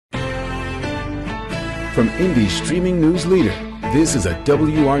from Indy's streaming news leader, this is a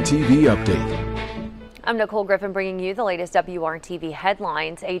WRTV update. I'm Nicole Griffin bringing you the latest WRTV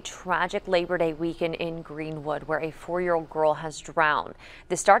headlines. A tragic Labor Day weekend in Greenwood where a 4-year-old girl has drowned.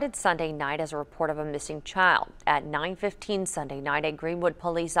 This started Sunday night as a report of a missing child. At 9:15 Sunday night, a Greenwood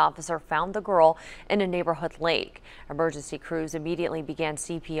police officer found the girl in a neighborhood lake. Emergency crews immediately began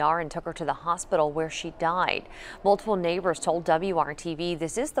CPR and took her to the hospital where she died. Multiple neighbors told WRTV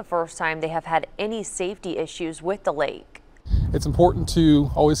this is the first time they have had any safety issues with the lake. It's important to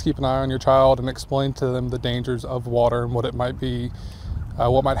always keep an eye on your child and explain to them the dangers of water and what it might be,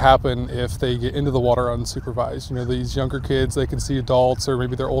 what might happen if they get into the water unsupervised. You know, these younger kids, they can see adults or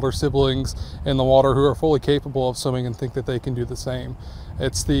maybe their older siblings in the water who are fully capable of swimming and think that they can do the same.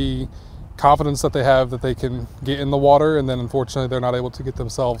 It's the confidence that they have that they can get in the water, and then unfortunately they're not able to get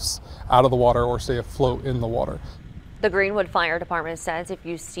themselves out of the water or stay afloat in the water. The Greenwood Fire Department says if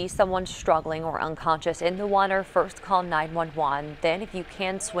you see someone struggling or unconscious in the water, first call 911. Then if you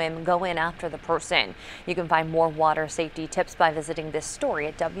can swim, go in after the person. You can find more water safety tips by visiting this story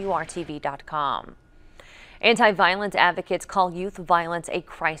at WRTV.com. Anti-violence advocates call youth violence a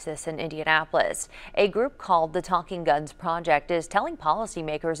crisis in Indianapolis. A group called the Talking Guns Project is telling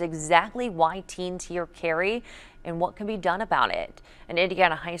policymakers exactly why teens here carry and what can be done about it. An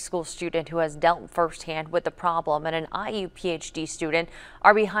Indiana high school student who has dealt firsthand with the problem and an IU PhD student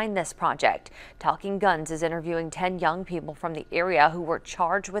are behind this project. Talking Guns is interviewing 10 young people from the area who were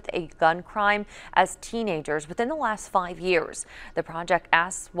charged with a gun crime as teenagers within the last 5 years. The project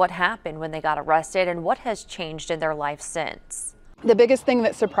asks what happened when they got arrested and what has changed in their life since. The biggest thing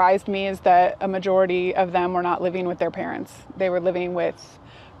that surprised me is that a majority of them were not living with their parents. They were living with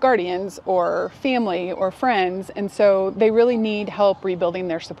guardians or family or friends, and so they really need help rebuilding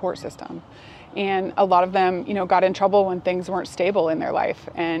their support system. And a lot of them, got in trouble when things weren't stable in their life,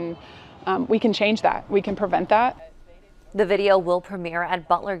 and we can change that. We can prevent that. The video will premiere at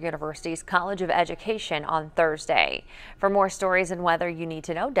Butler University's College of Education on Thursday. For more stories and weather you need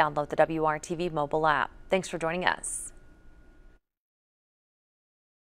to know, download the WRTV mobile app. Thanks for joining us.